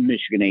the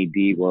Michigan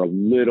AD were a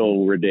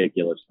little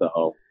ridiculous,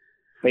 though.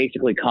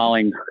 Basically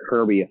calling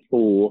Herbie a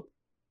fool,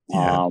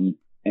 and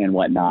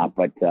whatnot.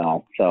 But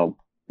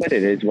but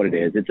it is what it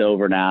is. It's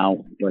over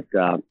now. But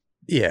a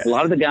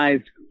lot of the guys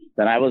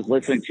that I was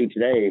listening to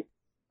today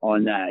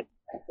on that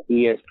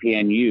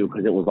ESPNU,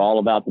 because it was all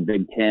about the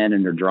Big Ten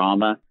and their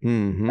drama.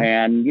 Mm-hmm.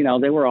 And,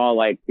 they were all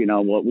like,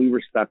 what, we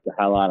respect the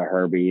hell out of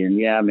Herbie. And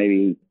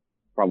maybe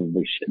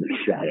probably shouldn't have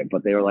said it,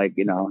 but they were like,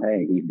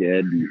 hey, he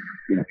did. And,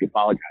 if you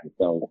apologize,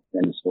 so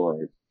end the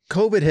story.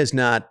 COVID has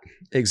not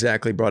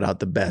exactly brought out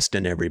the best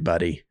in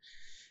everybody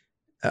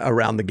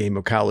around the game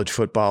of college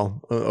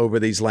football over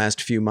these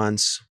last few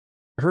months.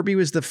 Herbie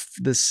was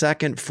the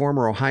second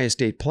former Ohio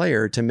State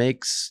player to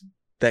make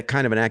that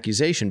kind of an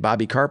accusation.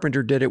 Bobby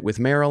Carpenter did it with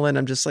Maryland.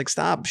 I'm just like,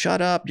 stop,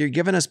 shut up. You're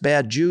giving us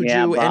bad juju.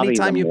 Yeah, Bobby's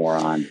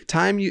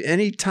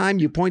anytime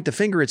you point the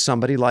finger at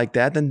somebody like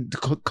that, then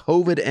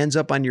COVID ends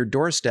up on your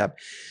doorstep.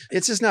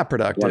 It's just not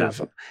productive.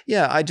 Whatever.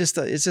 Yeah,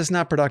 it's just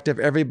not productive.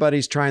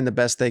 Everybody's trying the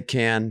best they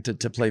can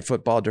to play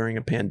football during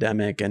a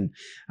pandemic, and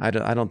I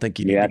don't think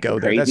you need to go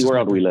there. That's the crazy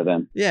world we live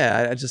in.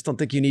 Yeah, I just don't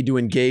think you need to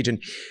engage in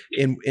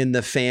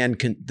the fan.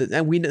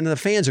 And the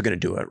fans are going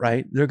to do it,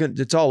 right?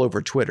 It's all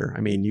over Twitter.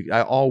 I mean,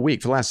 all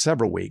week. For the last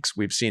several weeks,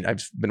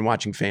 I've been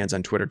watching fans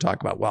on Twitter talk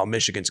about, well,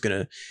 Michigan's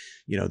going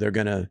to, they're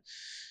going to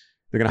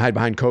hide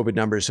behind COVID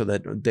numbers so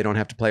that they don't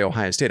have to play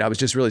Ohio State. I was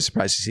just really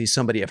surprised to see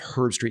somebody of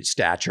Herbstreit's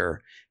stature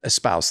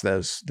espouse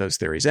those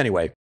theories.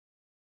 Anyway,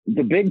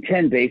 the Big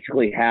Ten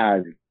basically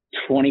has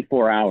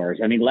 24 hours.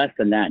 I mean, less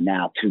than that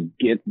now to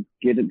get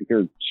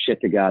your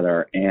shit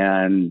together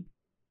and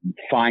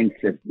find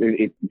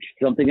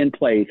something in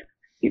place.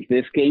 If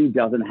this game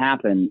doesn't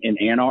happen in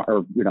Ann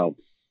Arbor,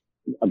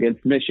 against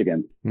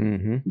Michigan,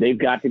 mm-hmm. they've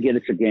got to get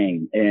us a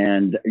game.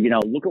 And,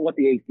 look at what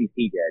the ACC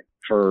did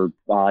for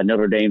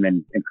Notre Dame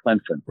and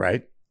Clemson.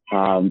 Right.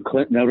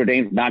 Notre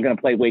Dame's not going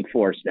to play Wake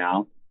Forest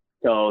now.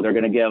 So they're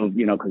going to give,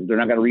 because they're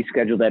not going to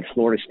reschedule that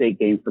Florida State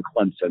game for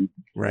Clemson.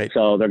 Right.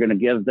 So they're going to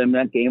give them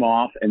that game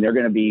off, and they're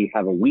going to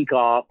have a week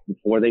off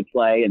before they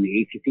play in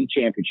the ACC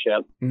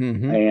championship.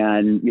 Mm-hmm.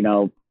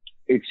 And,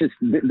 it's just,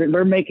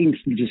 they're making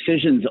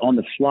decisions on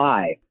the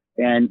fly.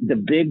 And the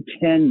Big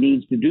Ten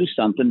needs to do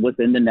something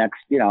within the next,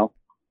 12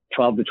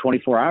 to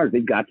 24 hours.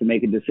 They've got to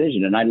make a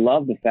decision. And I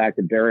love the fact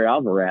that Barry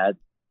Alvarez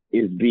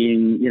is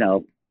being,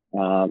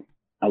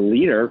 a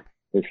leader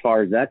as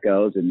far as that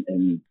goes,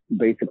 and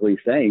basically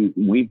saying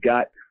we've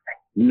got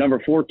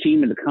number 4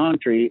 team in the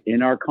country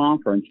in our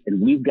conference,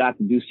 and we've got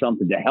to do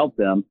something to help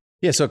them.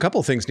 Yeah. So a couple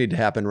of things need to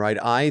happen, right?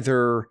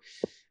 Either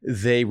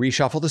they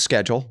reshuffle the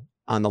schedule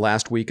on the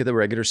last week of the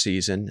regular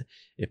season.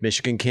 If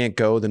Michigan can't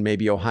go, then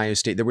maybe Ohio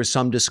State. There was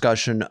some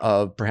discussion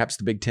of perhaps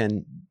the Big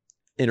Ten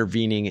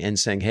intervening and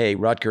saying, hey,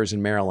 Rutgers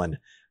and Maryland,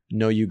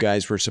 know you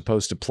guys were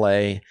supposed to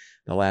play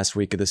the last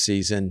week of the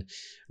season.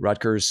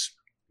 Rutgers,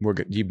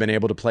 you've been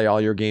able to play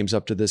all your games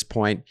up to this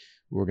point.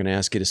 We're going to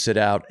ask you to sit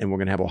out, and we're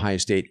going to have Ohio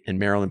State and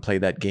Maryland play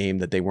that game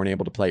that they weren't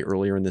able to play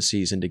earlier in the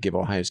season to give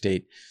Ohio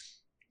State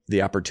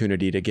the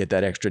opportunity to get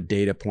that extra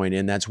data point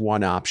in. That's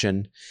one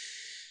option,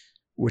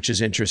 which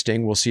is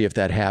interesting. We'll see if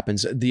that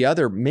happens. The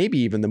other, maybe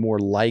even the more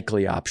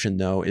likely option,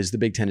 though, is the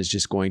Big Ten is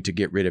just going to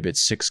get rid of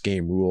its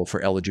 6-game rule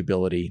for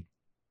eligibility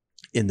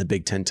in the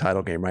Big Ten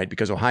title game, right?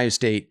 Because Ohio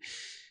State,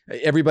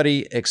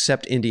 everybody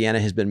except Indiana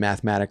has been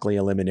mathematically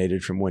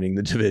eliminated from winning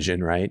the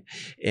division, right?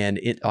 And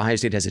Ohio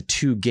State has a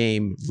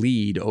 2-game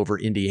lead over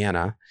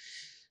Indiana.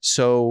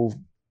 So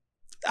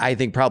I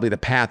think probably the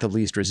path of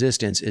least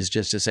resistance is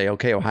just to say,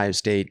 okay, Ohio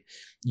State,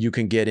 you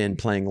can get in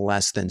playing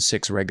less than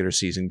 6 regular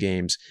season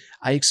games.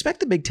 I expect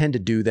the Big Ten to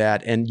do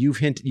that. And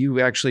you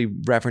actually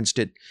referenced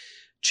it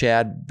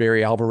Chad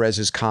Barry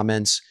Alvarez's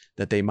comments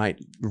that they might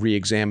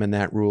re-examine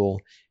that rule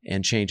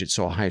and change it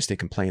so Ohio State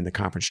can play in the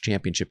conference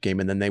championship game.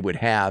 And then they would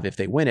have, if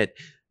they win it,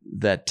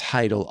 that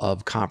title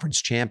of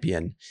conference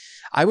champion.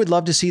 I would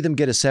love to see them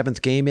get a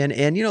 7th game in.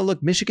 And,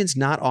 look, Michigan's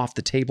not off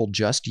the table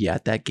just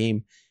yet. That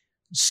game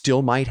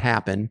still might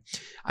happen.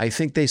 I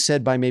think they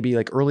said by maybe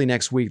like early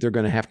next week, they're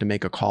going to have to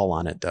make a call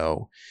on it,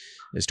 though,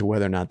 as to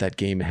whether or not that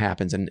game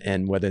happens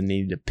and whether they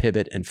need to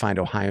pivot and find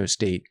Ohio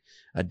State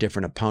a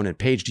different opponent.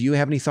 Paige, do you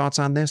have any thoughts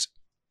on this?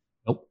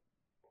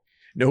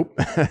 Nope.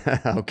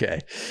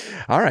 Okay.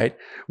 All right.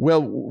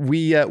 Well,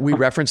 we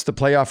referenced the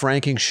playoff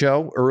ranking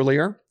show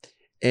earlier,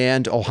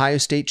 and Ohio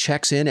State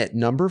checks in at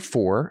number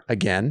 4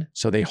 again.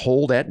 So they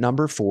hold at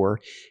number 4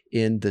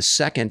 in the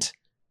second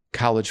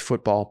college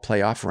football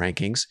playoff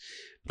rankings.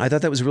 I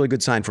thought that was a really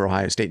good sign for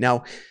Ohio State.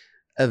 Now,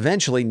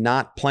 eventually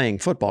not playing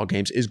football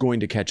games is going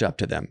to catch up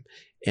to them,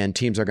 and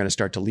teams are going to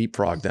start to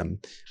leapfrog them.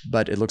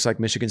 But it looks like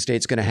Michigan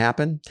State's going to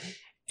happen.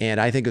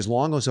 And I think as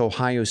long as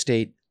Ohio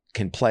State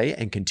can play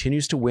and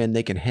continues to win,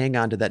 they can hang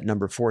on to that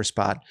number 4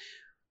 spot.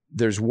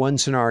 There's one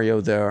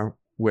scenario there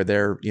where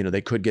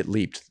they could get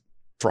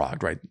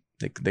leapfrogged, right?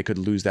 They could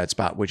lose that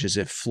spot, which is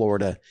if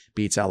Florida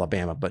beats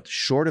Alabama. But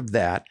short of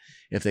that,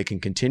 if they can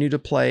continue to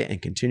play and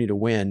continue to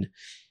win,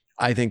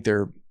 I think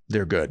they're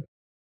good.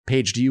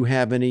 Paige, do you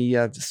have any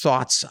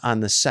thoughts on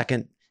the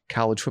second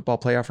college football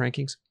playoff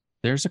rankings?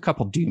 There's a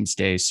couple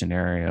doomsday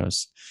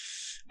scenarios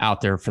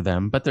out there for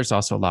them, but there's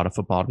also a lot of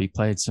football to be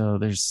played. So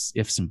there's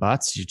ifs and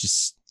buts.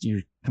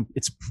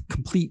 It's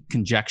complete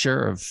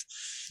conjecture of,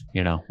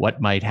 what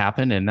might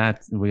happen. And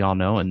that we all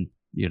know. And,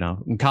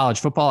 in college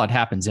football, it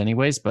happens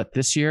anyways, but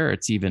this year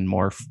it's even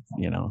more,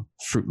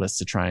 fruitless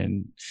to try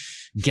and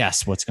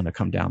guess what's going to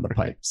come down the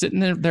pipe.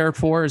 Sitting there at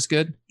 4 is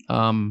good.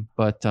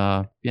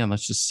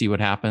 Let's just see what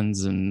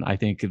happens. And I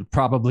think it'll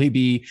probably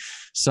be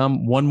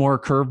one more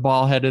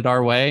curveball headed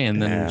our way.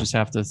 And then we'll just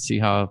have to see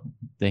how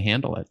they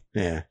handle it.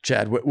 Yeah.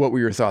 Chad, what were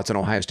your thoughts on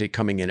Ohio State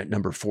coming in at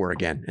number 4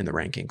 again in the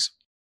rankings?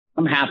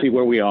 I'm happy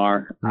where we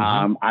are.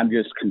 Mm-hmm. I'm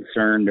just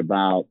concerned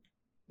about,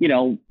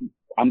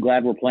 I'm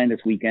glad we're playing this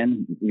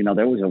weekend.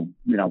 There was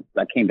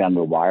that came down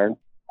to a wire.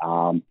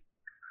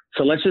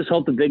 So let's just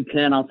hope the Big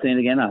Ten, I'll say it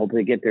again, I hope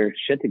they get their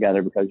shit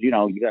together because, you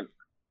got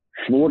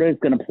Florida is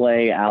going to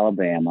play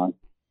Alabama.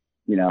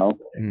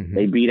 Mm-hmm.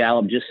 They beat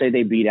Alabama. Just say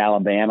they beat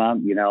Alabama.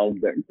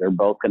 They're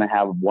both going to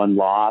have one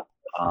loss.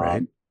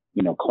 Right.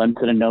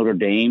 Clemson and Notre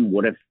Dame.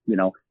 What if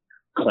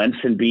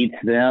Clemson beats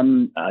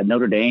them,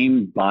 Notre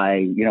Dame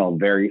by a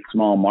very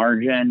small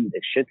margin?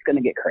 The shit's going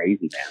to get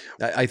crazy,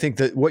 man. I think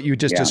that what you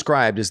just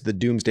described is the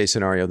doomsday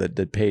scenario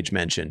that Paige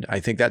mentioned. I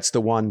think that's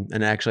the one,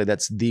 and actually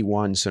that's the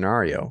one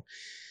scenario.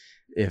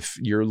 If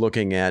you're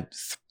looking at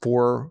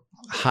 4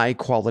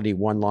 high-quality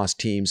one-loss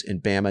teams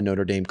in Bama,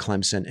 Notre Dame,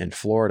 Clemson, and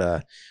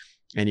Florida,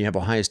 and you have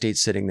Ohio State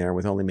sitting there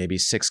with only maybe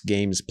 6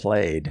 games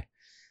played,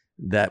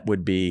 that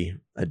would be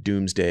a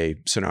doomsday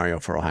scenario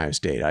for Ohio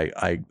State.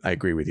 I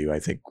agree with you. I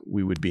think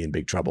we would be in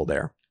big trouble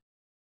there.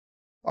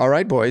 All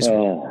right, boys.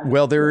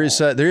 Well, there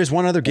is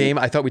one other game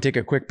I thought we'd take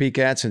a quick peek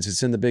at since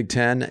it's in the Big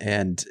Ten,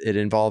 and it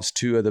involves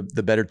 2 of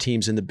the better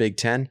teams in the Big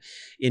Ten,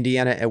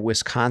 Indiana at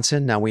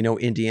Wisconsin. Now, we know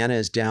Indiana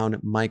is down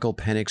Michael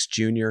Penix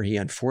Jr. He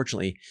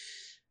unfortunately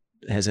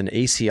has an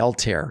ACL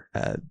tear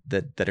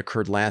that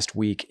occurred last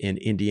week in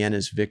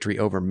Indiana's victory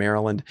over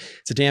Maryland.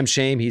 It's a damn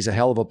shame. He's a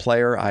hell of a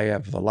player. I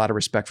have a lot of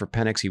respect for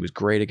Penix. He was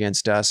great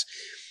against us.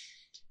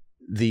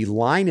 The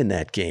line in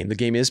that game, the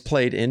game is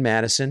played in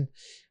Madison.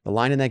 The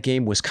line in that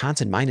game,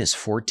 Wisconsin minus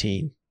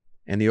 14,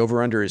 and the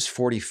over-under is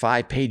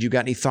 45. Paige, you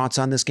got any thoughts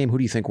on this game? Who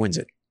do you think wins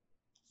it?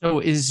 So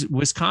is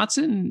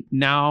Wisconsin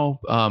now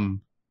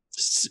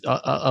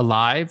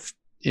alive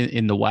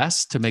in the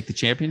West to make the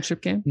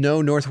championship game?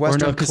 No,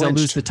 Northwestern. Or no, because they'll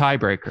lose the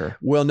tiebreaker.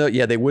 Well, no,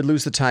 yeah, they would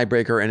lose the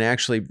tiebreaker. And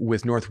actually,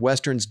 with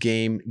Northwestern's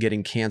game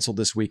getting canceled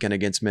this weekend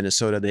against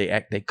Minnesota,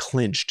 they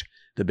clinched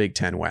the Big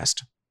Ten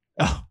West.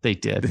 Oh, they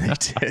did. They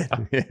did.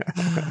 Yeah.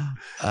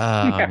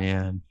 Oh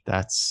man,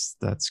 that's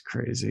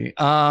crazy.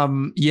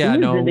 Who's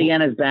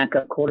Indiana's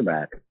backup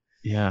quarterback?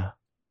 Yeah,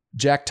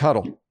 Jack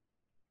Tuttle.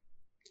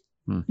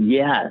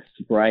 Yes,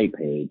 right,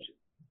 Paige.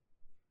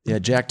 Yeah,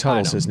 Jack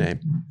Tuttle's his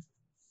name.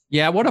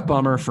 Yeah, what a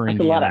bummer for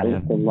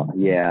Indiana.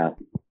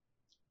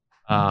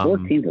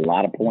 14's a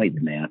lot of points,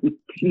 man.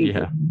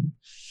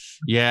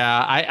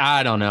 Yeah,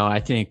 I don't know.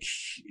 I think,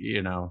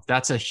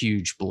 that's a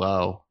huge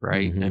blow,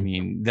 right? Mm-hmm. I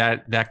mean,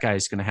 that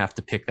guy's going to have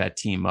to pick that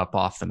team up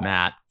off the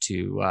mat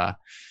to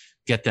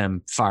get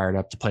them fired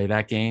up to play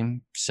that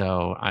game.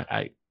 So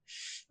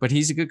but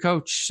he's a good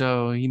coach,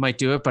 so he might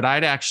do it. But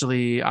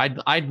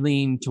I'd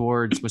lean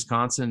towards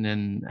Wisconsin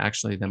and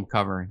actually them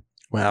covering.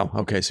 Wow.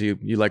 Okay. So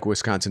you like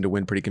Wisconsin to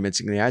win pretty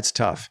convincingly. Yeah, it's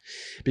tough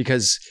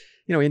because,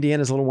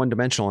 Indiana's a little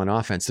one-dimensional in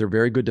offense. They're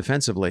very good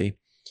defensively,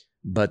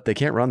 but they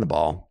can't run the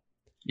ball.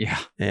 Yeah.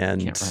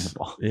 And can't run the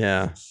ball.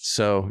 Yeah.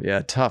 So,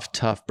 yeah,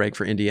 tough break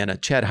for Indiana.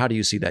 Chad, how do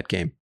you see that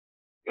game?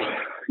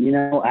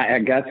 I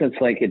guess it's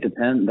like it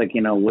depends. Like,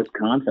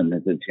 Wisconsin,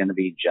 is it going to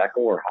be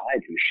Jekyll or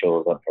Hyde who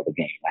shows up for the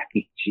game?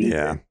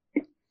 Yeah.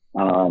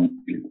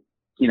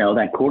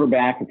 that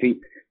quarterback, if he,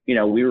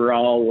 we were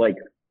all like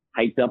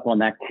hyped up on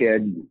that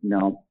kid,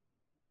 2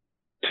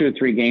 or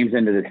 3 games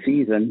into the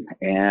season,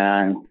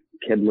 and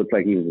kid looked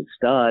like he was a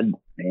stud,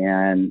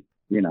 and,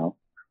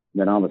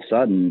 then all of a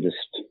sudden just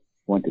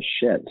went to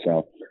shit.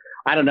 So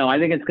I don't know. I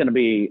think it's going to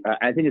be a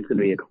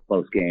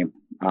close game.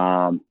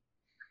 I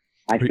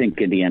think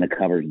Indiana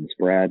covers the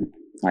spread.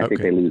 I think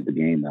they lose the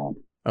game though.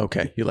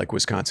 Okay. You like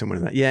Wisconsin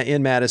winning that. Yeah.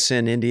 In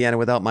Madison, Indiana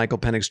without Michael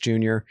Penix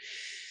Jr.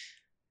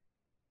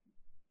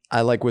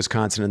 I like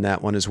Wisconsin in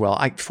that one as well.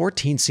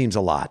 14 seems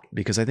a lot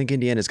because I think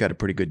Indiana's got a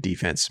pretty good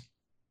defense,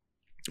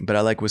 but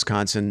I like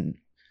Wisconsin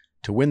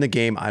to win the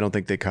game. I don't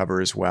think they cover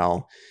as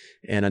well.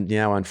 And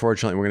now,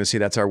 unfortunately, we're going to see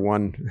that's our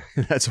one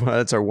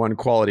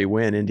quality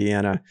win.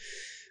 Indiana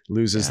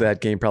loses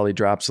that game, probably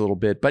drops a little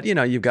bit. But,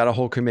 you've got a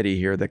whole committee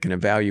here that can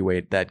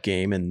evaluate that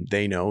game, and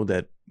they know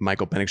that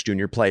Michael Penix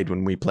Jr. played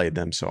when we played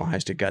them. So Ohio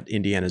State got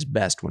Indiana's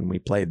best when we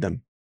played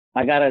them.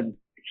 I got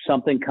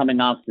something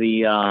coming off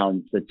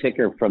the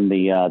ticker from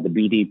the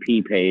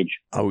BDP page.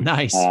 Oh,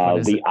 nice.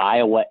 The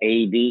Iowa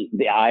AD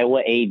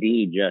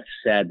just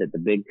said that the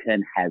Big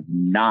Ten has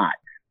not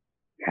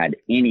had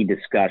any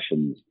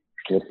discussions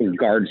with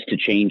regards to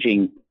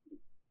changing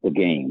the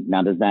game.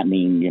 Now, does that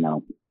mean,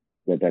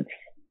 that's,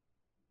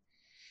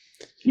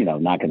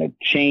 not going to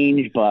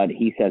change? But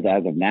he says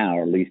as of now,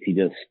 or at least he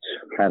just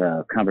had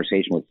a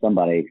conversation with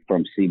somebody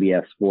from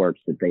CBS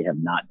Sports that they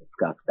have not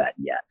discussed that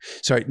yet.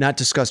 Sorry, not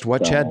discussed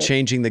what, Chad?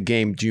 Changing the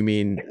game? Do you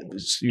mean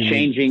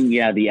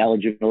the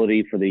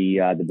eligibility for the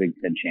Big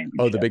Ten championship?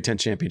 Oh, the Big Ten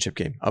championship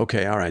game.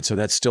 Okay, all right. So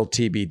that's still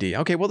TBD.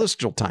 Okay, well, there's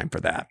still time for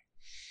that.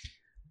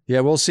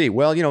 Yeah, we'll see.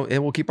 Well,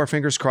 and we'll keep our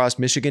fingers crossed.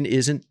 Michigan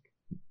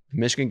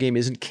game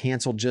isn't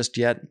canceled just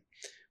yet.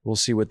 We'll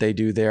see what they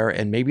do there.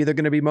 And maybe they're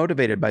going to be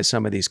motivated by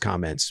some of these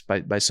comments,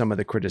 by some of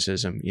the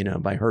criticism,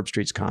 by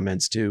Herbstreit's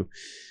comments to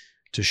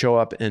show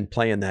up and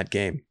play in that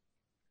game.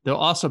 They'll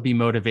also be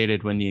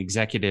motivated when the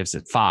executives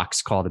at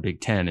Fox call the Big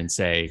Ten and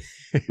say,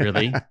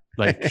 really?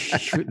 Like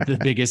the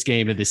biggest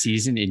game of the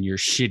season in your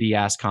shitty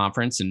ass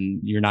conference, and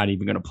you're not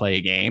even going to play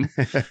a game.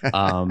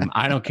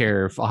 I don't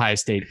care if Ohio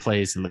State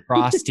plays the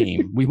lacrosse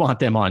team. We want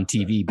them on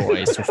TV,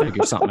 boys, to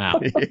figure something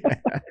out. Yeah.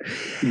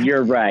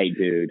 You're right,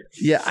 dude.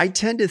 Yeah, I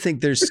tend to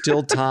think there's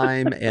still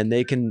time, and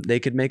they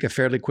could make a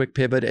fairly quick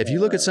pivot. If you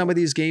look at some of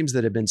these games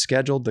that have been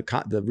scheduled, the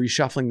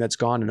reshuffling that's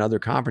gone in other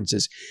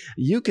conferences,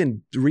 you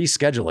can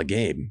reschedule a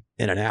game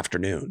in an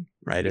afternoon.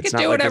 Right. They can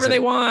do whatever they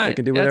want. They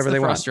can do whatever they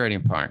want. That's the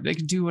frustrating part. They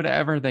can do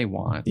whatever they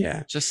want.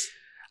 Yeah. Just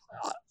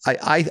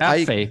I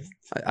have faith.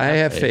 I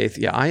have faith.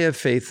 Yeah. I have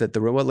faith that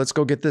let's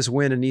go get this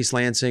win in East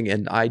Lansing.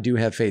 And I do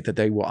have faith that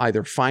they will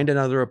either find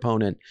another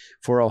opponent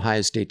for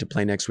Ohio State to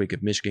play next week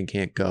if Michigan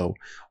can't go,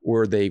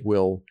 or they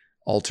will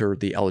alter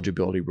the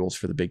eligibility rules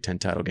for the Big Ten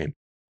title game.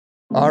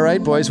 All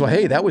right, boys. Well,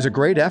 hey, that was a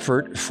great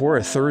effort for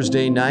a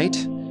Thursday night.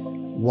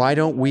 Why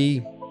don't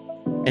we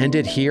end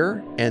it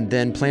here and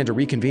then plan to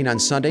reconvene on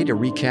Sunday to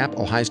recap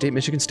Ohio State,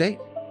 Michigan State?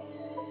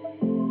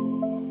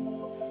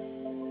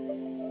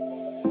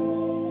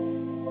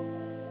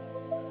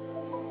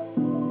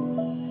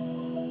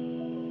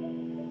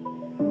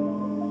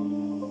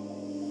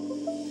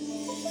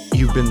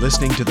 You've been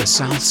listening to the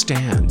South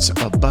Stands,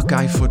 a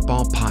Buckeye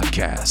football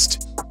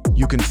podcast.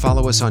 You can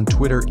follow us on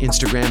Twitter,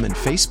 Instagram, and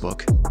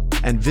Facebook,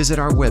 and visit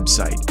our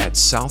website at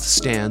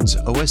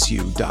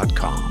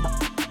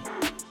southstandsosu.com.